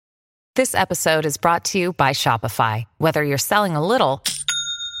This episode is brought to you by Shopify. Whether you're selling a little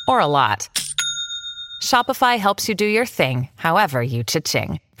or a lot, Shopify helps you do your thing, however you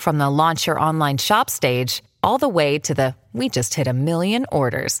cha-ching. From the launch your online shop stage, all the way to the we just hit 1 million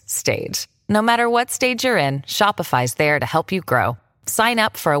orders stage. No matter what stage you're in, Shopify's there to help you grow. Sign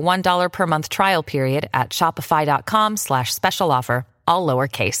up for a $1 per month trial period at shopify.com/special offer, all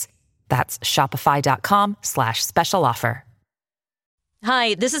lowercase. That's shopify.com/special offer.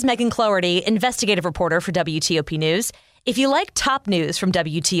 Hi, this is Megan Cloherty, investigative reporter for WTOP News. If you like top news from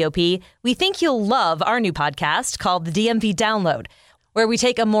WTOP, we think you'll love our new podcast called The DMV Download, where we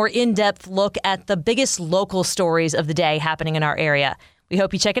take a more in-depth look at the biggest local stories of the day happening in our area. We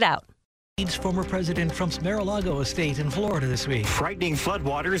hope you check it out. Former President Trump's Mar-a-Lago estate in Florida this week. Frightening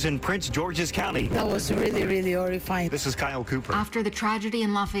floodwaters in Prince George's County. That was really, really horrifying. This is Kyle Cooper. After the tragedy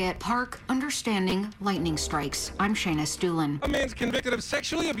in Lafayette Park, understanding lightning strikes. I'm Shayna Stulin. A man's convicted of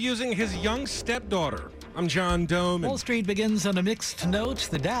sexually abusing his young stepdaughter. I'm John Doman. Wall Street begins on a mixed note.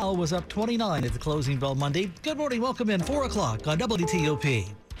 The Dow was up 29 at the closing bell Monday. Good morning. Welcome in 4 o'clock on WTOP.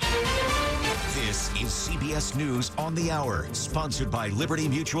 This is CBS News on the Hour, sponsored by Liberty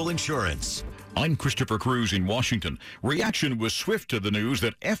Mutual Insurance. I'm Christopher Cruz in Washington. Reaction was swift to the news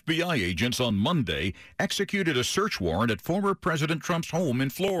that FBI agents on Monday executed a search warrant at former President Trump's home in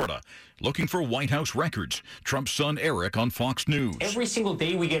Florida, looking for White House records. Trump's son Eric on Fox News. Every single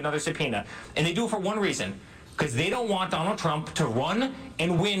day we get another subpoena, and they do it for one reason. Because they don't want Donald Trump to run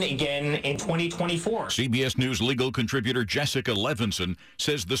and win again in 2024. CBS News legal contributor Jessica Levinson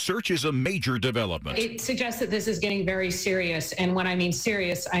says the search is a major development. It suggests that this is getting very serious. And when I mean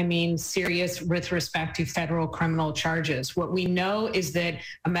serious with respect to federal criminal charges. What we know is that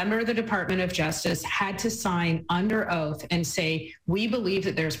a member of the Department of Justice had to sign under oath and say, we believe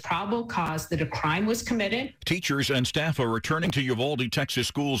that there's probable cause that a crime was committed. Teachers and staff are returning to Uvalde, Texas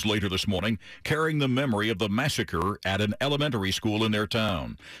schools later this morning, carrying the memory of the massacre at an elementary school in their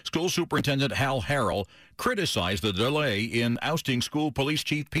town. School Superintendent Hal Harrell criticized the delay in ousting School Police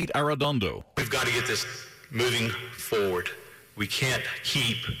Chief Pete Arredondo. We've got to get this moving forward. We can't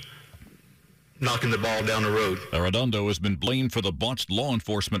keep knocking the ball down the road. Arredondo has been blamed for the botched law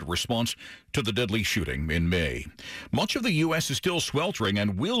enforcement response to the deadly shooting in May. Much of the U.S. is still sweltering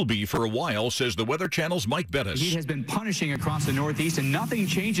and will be for a while, says the Weather Channel's Mike Bettis. Heat has been punishing across the Northeast, and nothing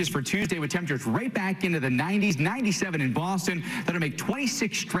changes for Tuesday with temperatures right back into the 90s, 97 in Boston. That'll make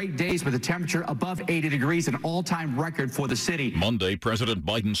 26 straight days with a temperature above 80 degrees, an all-time record for the city. Monday, President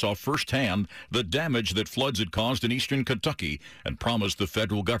Biden saw firsthand the damage that floods had caused in eastern Kentucky and promised the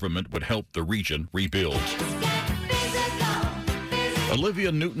federal government would help the region rebuild.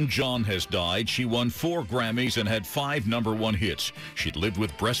 Olivia Newton-John has died. She won 4 Grammys and had 5 #1 hits. She'd lived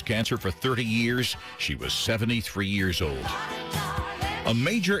with breast cancer for 30 years. She was 73 years old. A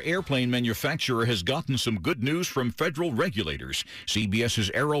major airplane manufacturer has gotten some good news from federal regulators. CBS's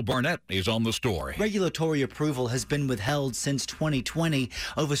Errol Barnett is on the story. Regulatory approval has been withheld since 2020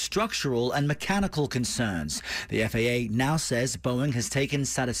 over structural and mechanical concerns. The FAA now says Boeing has taken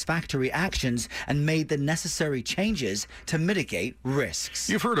satisfactory actions and made the necessary changes to mitigate risks.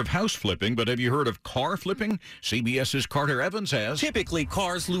 You've heard of house flipping, but have you heard of car flipping? CBS's Carter Evans has. Typically,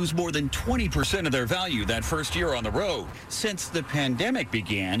 cars lose more than 20% of their value that first year on the road. Since the pandemic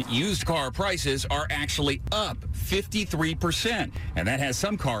began, used car prices are actually up 53%, and that has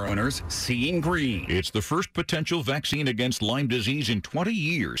some car owners seeing green. It's the first potential vaccine against Lyme disease in 20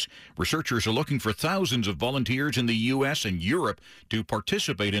 years. Researchers are looking for thousands of volunteers in the U.S. and Europe to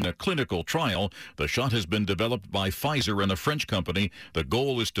participate in a clinical trial. The shot has been developed by Pfizer and a French company. The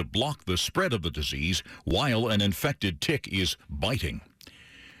goal is to block the spread of the disease while an infected tick is biting.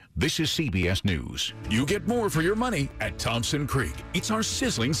 This is CBS News. You get more for your money at Thompson Creek. It's our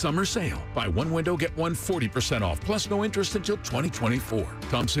sizzling summer sale. Buy one window, get one 40% off, plus no interest until 2024.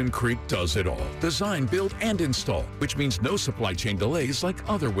 Thompson Creek does it all. Design, build, and install, which means no supply chain delays like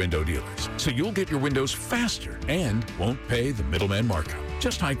other window dealers. So you'll get your windows faster and won't pay the middleman markup.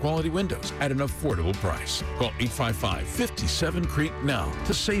 Just high-quality windows at an affordable price. Call 855-57-CREEK now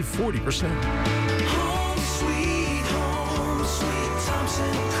to save 40%. Home sweet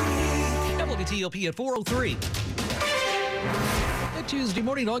Thompson Creek. WTOP at 4:03. Tuesday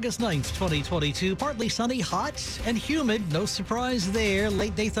morning, August 9th, 2022. Partly sunny, hot, and humid. No surprise there.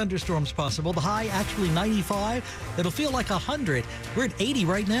 Late-day thunderstorms possible. The high actually 95. It'll feel like 100. We're at 80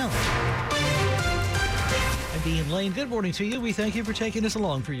 right now. Dean Lane, good morning to you. We thank you for taking us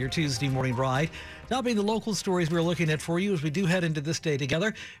along for your Tuesday morning ride. Topping the local stories we're looking at for you as we do head into this day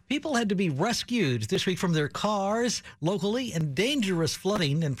together. People had to be rescued this week from their cars locally in dangerous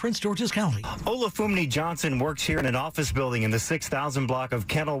flooding in Prince George's County. Olafumni Johnson works here in an office building in the 6,000 block of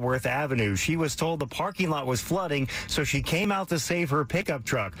Kenilworth Avenue. She was told the parking lot was flooding, so she came out to save her pickup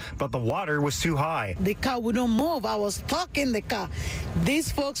truck, but the water was too high. The car wouldn't move. I was stuck in the car.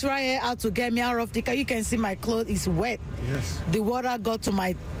 These folks right here out to get me out of the car. You can see my clothes is wet. Yes. The water got to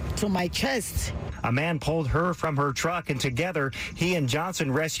my chest. A man pulled her from her truck, and together he and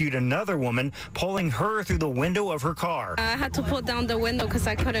Johnson rescued another woman, pulling her through the window of her car. I had to pull down the window because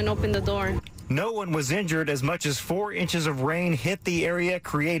I couldn't open the door. No one was injured. As much as 4 inches of rain hit the area,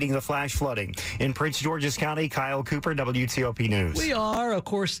 creating the flash flooding. In Prince George's County, Kyle Cooper, WTOP News. We are, of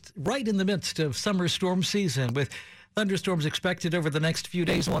course, right in the midst of summer storm season with thunderstorms expected over the next few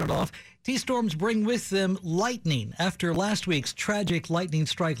days on and off. T-storms bring with them lightning. After last week's tragic lightning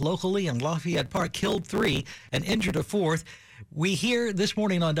strike locally in Lafayette Park killed 3 and injured a 4th, we hear this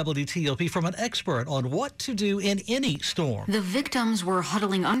morning on WTOP from an expert on what to do in any storm. The victims were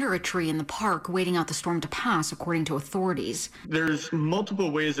huddling under a tree in the park, waiting out the storm to pass, according to authorities. There's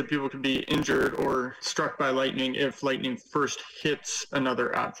multiple ways that people can be injured or struck by lightning if lightning first hits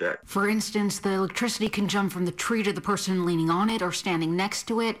another object. For instance, the electricity can jump from the tree to the person leaning on it or standing next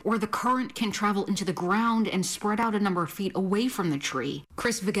to it, or the current can travel into the ground and spread out a number of feet away from the tree.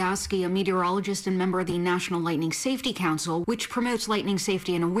 Chris Vygotsky, a meteorologist and member of the National Lightning Safety Council, which promotes lightning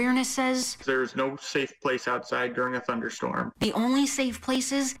safety and awareness, says there's no safe place outside during a thunderstorm. The only safe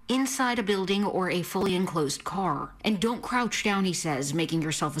place is inside a building or a fully enclosed car. And don't crouch down, he says, making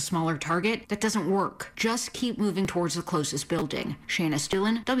yourself a smaller target. That doesn't work. Just keep moving towards the closest building. Shayna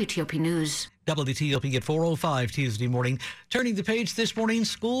Stulin, WTOP News. WTOP at 4:05 Tuesday morning. Turning the page this morning,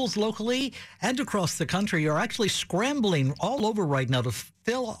 schools locally and across the country are actually scrambling all over right now to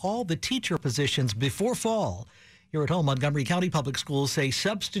fill all the teacher positions before fall. Here at home, Montgomery County Public Schools say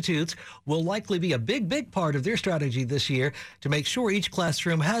substitutes will likely be a big part of their strategy this year to make sure each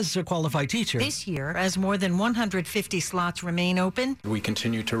classroom has a qualified teacher. This year, as more than 150 slots remain open, we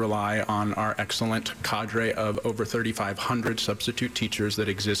continue to rely on our excellent cadre of over 3,500 substitute teachers that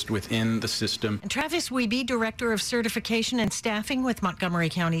exist within the system. And Travis Wiebe, Director of Certification and Staffing with Montgomery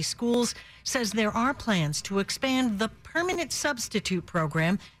County Schools, says there are plans to expand the permanent substitute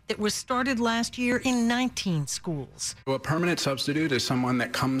program that was started last year in 19 schools. A permanent substitute is someone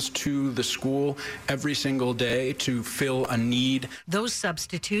that comes to the school every single day to fill a need. Those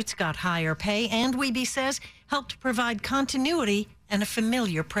substitutes got higher pay and, Wiebe says, helped provide continuity and a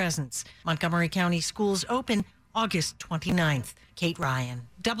familiar presence. Montgomery County Schools open August 29th. Kate Ryan,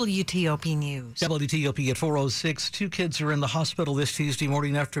 WTOP News. WTOP at 4:06. 2 kids are in the hospital this Tuesday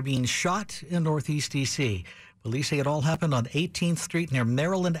morning after being shot in Northeast D.C. Police say it all happened on 18th Street near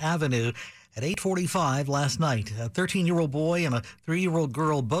Maryland Avenue at 8:45 last night. A 13-year-old boy and a 3-year-old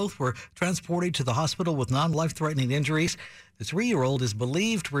girl both were transported to the hospital with non-life-threatening injuries. The 3-year-old is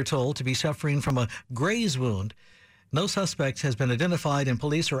believed, we're told, to be suffering from a graze wound. No suspect has been identified, and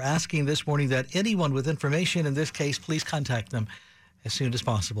police are asking this morning that anyone with information in this case, please contact them as soon as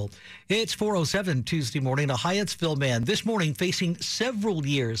possible. It's 4:07 Tuesday morning. A Hyattsville man this morning facing several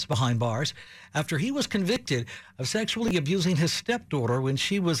years behind bars after he was convicted of sexually abusing his stepdaughter when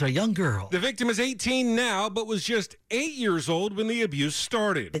she was a young girl. The victim is 18 now, but was just 8 years old when the abuse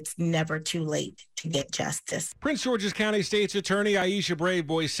started. It's never too late to get justice. Prince George's County State's Attorney Aisha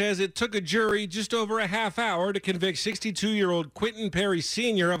Braveboy says it took a jury just over a half hour to convict 62-year-old Quentin Perry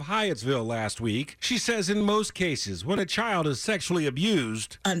Sr. of Hyattsville last week. She says in most cases, when a child is sexually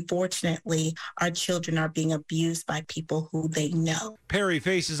abused, unfortunately, our children are being abused by people who they know. Perry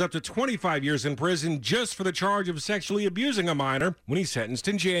faces up to 25 years in prison just for the charge of sexually abusing a minor when he's sentenced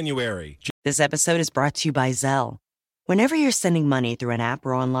in January. This episode is brought to you by Zelle. Whenever you're sending money through an app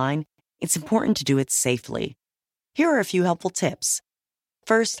or online, it's important to do it safely. Here are a few helpful tips.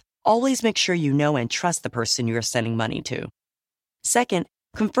 First, always make sure you know and trust the person you are sending money to. Second,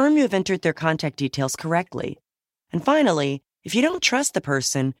 confirm you have entered their contact details correctly. And finally, if you don't trust the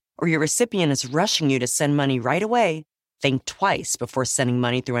person or your recipient is rushing you to send money right away, think twice before sending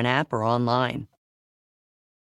money through an app or online.